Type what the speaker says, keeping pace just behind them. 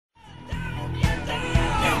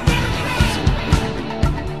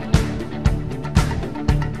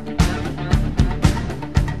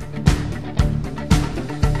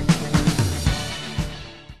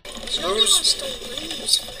wants to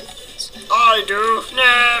lose friends. I do.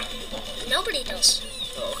 Nah. Nobody does.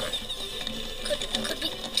 Oh, okay. Could be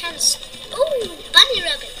tense. Oh, bunny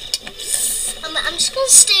rabbit. I'm just gonna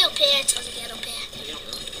stay up here till I get up here.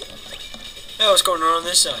 Hey, what's going on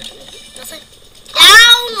this side? Nothing.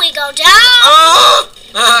 Down we go, down! Oh!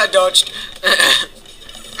 I dodged.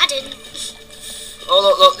 I didn't.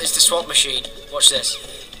 Oh, look, it's the swap machine. Watch this.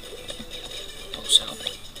 Oh, so.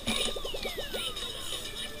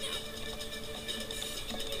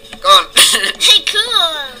 Go on. Hey, cool.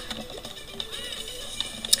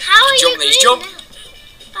 How are Jump you these, green jump. now?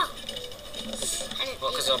 Oh. I didn't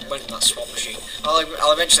Well, mean because that. I went in that swap machine.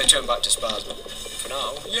 I'll eventually turn back to Spaz, but for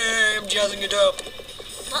now, yay, I'm jazzing it up.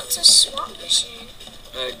 What's a swap machine?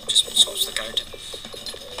 Just swaps the character.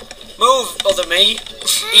 Move, other me.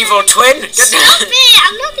 Hey, Evil twin. Stop it!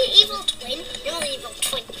 I'm not the evil twin. You're the evil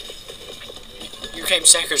twin. You came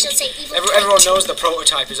second. Should say evil Everyone twin. knows the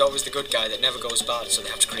prototype is always the good guy that never goes bad, so they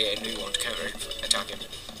have to create a new one to counter attack him.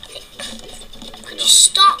 Could you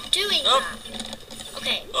stop doing Up. that?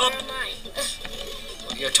 Okay, Up. where am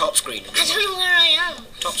I? Your top screen. I don't know where I am.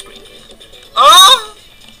 Top screen. Ah!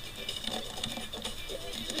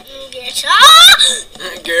 Get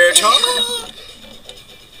up! Get up!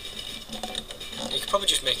 You could probably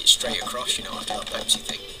just make it straight across, you know, after that bouncy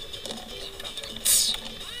thing.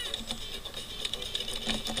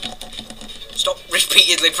 Stop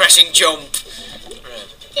repeatedly pressing jump. Right.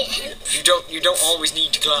 It helps. You don't always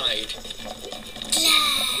need to glide.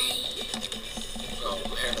 Glide. Oh,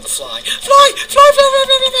 I hear another fly. Fly! Fly! Fly! Fly!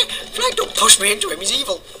 Fly! Fly! Fly! Don't push me into him. He's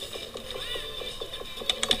evil.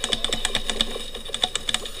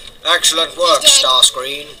 Excellent work,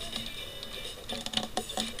 Starscreen.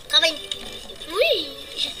 Coming. Whee!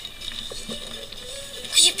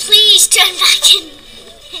 Could you please turn back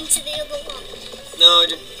into the other one? No,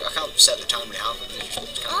 I can't set the time when it happens. It's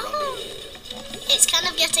just kind of random. It's kind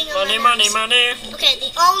of getting on Money, my money, nerves. money. Okay,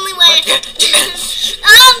 the only way...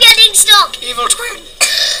 Oh, I'm getting stuck! Evil twin.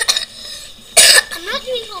 I'm not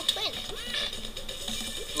your evil twin.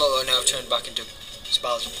 Look, now I've turned back into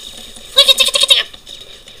Spaz.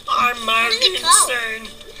 I'm mad What are they called? insane.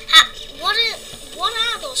 What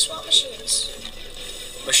are those swap machines?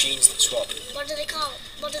 Machines that swap. What do they call?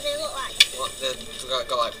 What do they look like? What? They've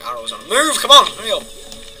got like arrows on them. Move! Come on! Hurry up!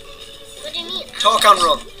 What do you mean? Talk and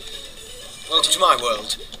run. Welcome to my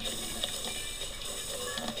world.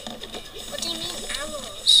 What do you mean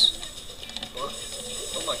arrows? What?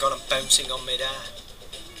 Oh my god, I'm bouncing on mid-air.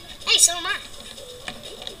 Hey, so am I.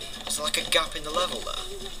 There's like a gap in the level there.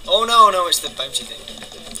 Oh no, it's the bouncy thing.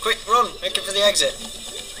 Quick, run! Make it for the exit.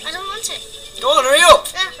 I don't want to. Go on, hurry up!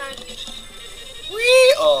 Ah, fine.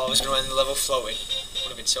 Whee! Oh, I was going to end the level floating. Would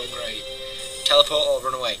have been so great. Teleport or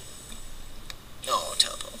run away? No,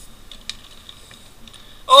 teleport.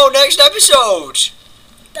 Oh, next episode!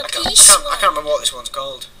 The I peace can't remember what this one's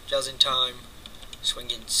called. Jazz in Time.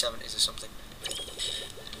 Swinging 70s or something.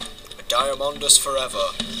 A Diamondus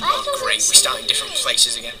Forever. Oh, great, we're starting different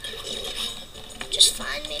places again. Just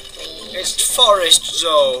find me, please. It's Forest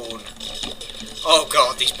Zone. Oh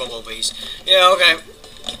god, these bumblebees. Yeah, okay.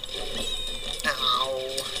 Ow.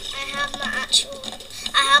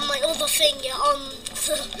 I have my other finger on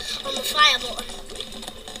the fire button.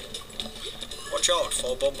 Watch out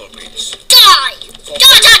for bumblebees. Die!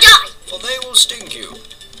 Die! For they will sting you.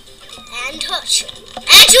 And hurt you.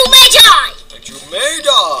 And you may die! And you may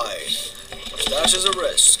die. But that is a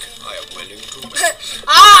risk I am willing to make.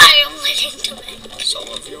 I am willing to make. Some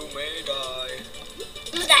of you may die.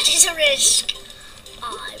 That is a risk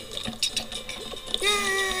I'm willing to take.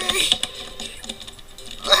 Yay!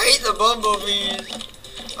 I hate the bumblebees.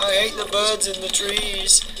 I hate the birds in the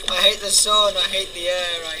trees. I hate the sun. I hate the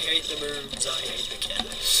air. I hate the moons. I hate the cat.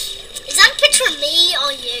 Is that a picture of me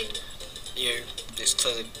or you? You. It's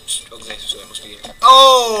clearly ugly, so it must be you.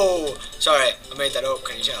 Oh! Sorry, I made that up,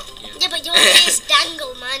 can you tell? Yeah, but your ears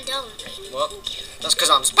dangle, mine don't. What? That's because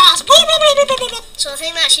I'm Spaz. So I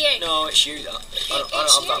think that's you. No, it's you, that. I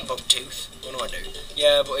don't have that bug tooth. What do I do?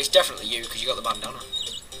 Yeah, but it's definitely you, because you got the bandana.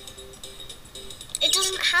 It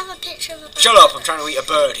doesn't have a picture of a bandana. Shut up, I'm trying to eat a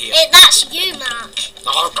bird here. That's you, Mark.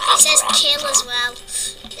 It says kill as well.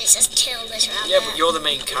 It says kill as well. Yeah, but you're the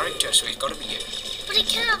main character, so it's got to be you. But it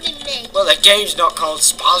can't be me. Well, the game's not called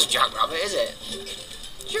Spaz Jackrabbit, is it?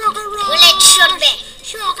 Jackrabbit. Well, it should be.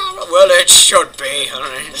 Jackrabbit. Well, it should be,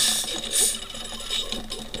 alright.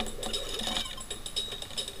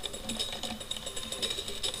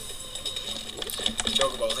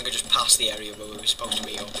 Chocobo, I think I just passed the area where we were supposed to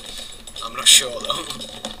be up. I'm not sure though.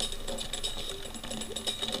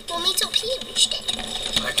 We'll meet up here instead.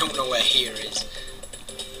 I don't know where here is.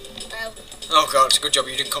 Well, Oh god, it's a good job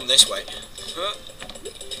you didn't come this way. Huh?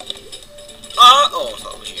 Ah! Oh, I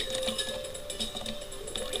thought it was you.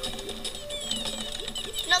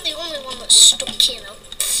 You're not the only one that's stuck, you know.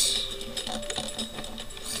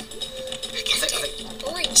 I can't get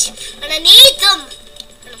bullets, and I need them.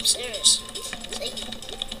 And I'm serious. See?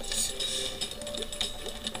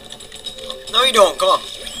 No, you don't. Come on.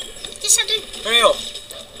 Yes, I do. Hurry up.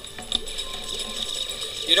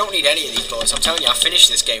 You don't need any of these bullets. I'm telling you, I finished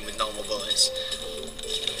this game with normal bullets.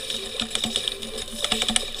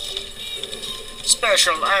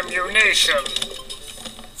 Special ammunition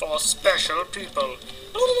for special people.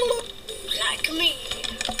 Like me.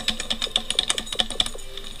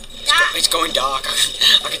 It's going dark.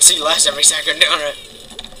 I can see less every second. Alright.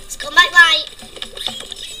 Let's come back light.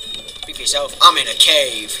 Speak for yourself. I'm in a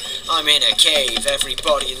cave. I'm in a cave.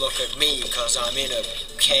 Everybody look at me, cause I'm in a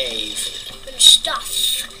cave. And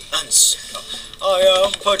stuff. I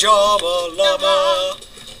am Pajama Llama.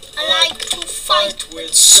 I like to fight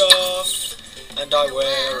with stuff. And I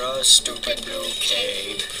wear a stupid blue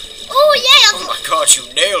cape. Oh yeah! Oh my god, you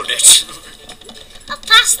nailed it. I've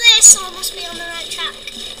passed this, so I must be on the right track.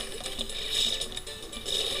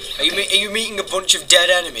 Are you meeting a bunch of dead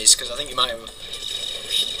enemies? Because I think you might have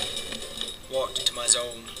walked into my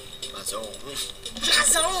zone. My zone. My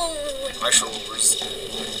zone. My shores.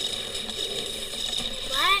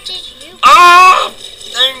 Where did you? Ah!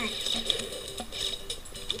 Thing.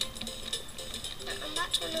 I'm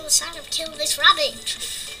back to another side of kill this rabbit.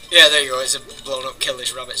 Yeah, there you go. It's a blown up kill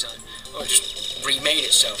this rabbit sign. Oh, it just remade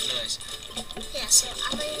itself. Nice. Yeah, so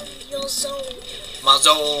I'm in your zone. My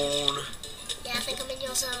zone. Yeah, I think I'm in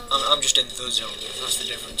your zone. I'm just in the zone. That's the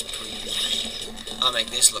difference between you and me. I make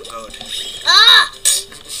this look good. Ah!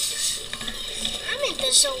 I'm in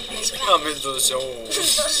the zone as well. I'm in the zone. The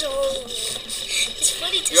zone. It's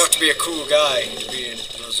funny to You have to be a cool guy to be in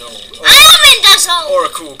the zone. Or, I am in the zone! or a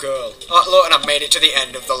cool girl. Oh, look, and I've made it to the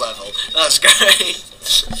end of the level. That's great.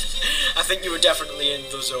 I think you were definitely in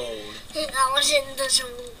the zone. I was in the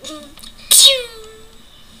zone. Pew!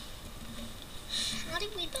 How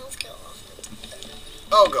did we both go off?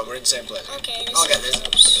 Oh god, we're in the same place. Okay, I'll get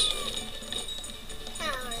this.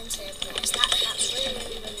 Now we're in the same place. That's really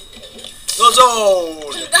good. The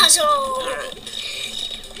zone! The zone!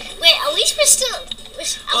 Wait, are we supposed to...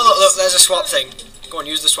 Oh, look, there's a swap thing. Go on,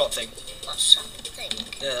 use the swap thing. What swap thing?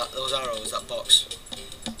 Yeah, those arrows, that box.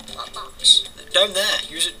 What box? Down there,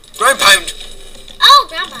 use it. Ground pound! Oh,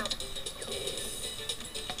 ground pound.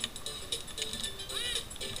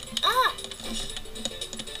 Ah,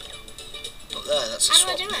 Look there, that's a how do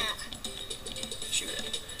swap I do thing. it? Shoot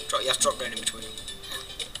it. You have to drop down in between them.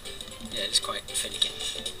 Yeah, it's quite finicky.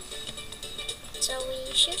 So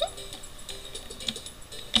we shoot it?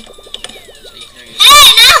 So you can now use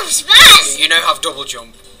Hey, no, Spaz! You now have double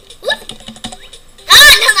jump. Whoop.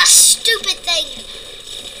 Ah, no, that stupid thing.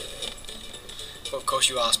 But of course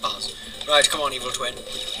you are Spaz. Right, come on, evil twin.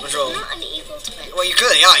 Control. I'm not an evil twin. Well, you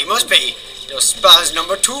clearly are. You must be. You're Spaz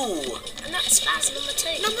number 2. I'm not Spaz number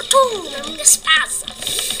 2. Number 2. I'm the Spaz.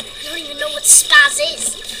 I don't even know what Spaz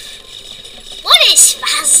is. What is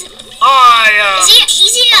Spaz? I am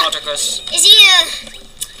Spartacus. Is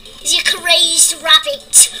he a crazed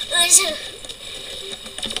rabbit? Or is he...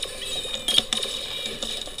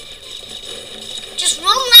 Just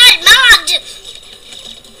run like mad!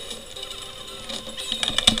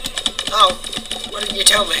 Oh, why didn't you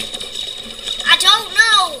tell me? I don't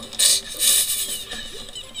know.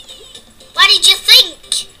 What did you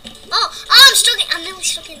think? Oh, I'm stuck. I'm nearly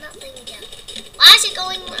stuck in that thing again. Why is it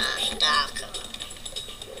going darker?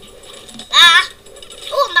 Ah!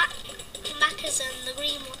 Oh, I'm back. I'm back as the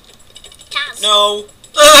green one. Taz. No.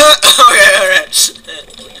 Okay, alright.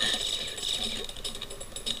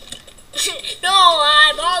 No,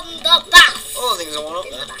 I'm on the bath. Oh, I think there's a one up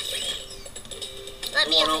there. Let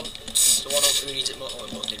me One have up. it. The one up who needs it more. Oh,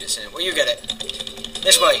 it both need it the same. Well, you get it.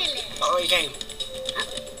 This way. Really? That way you came.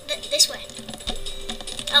 This way.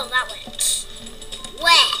 Oh, that way.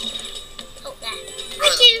 Where? Oh, there.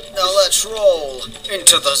 Thank you. Now let's roll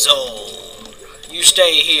into the zone. You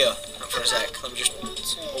stay here for a sec. Let me just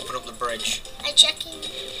open up the bridge. I'm checking.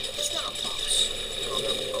 There's not a box.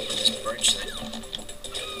 Open this bridge thing.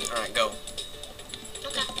 Alright, go.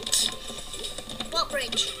 Okay. What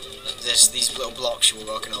bridge? These little blocks you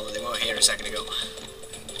were walking over, they weren't here a second ago.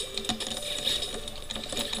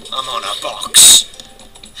 I'm on a box.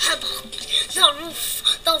 The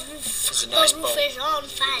roof. The roof. It's a nice the roof boat. is on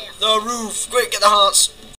fire. The roof. Quick, get the hearts.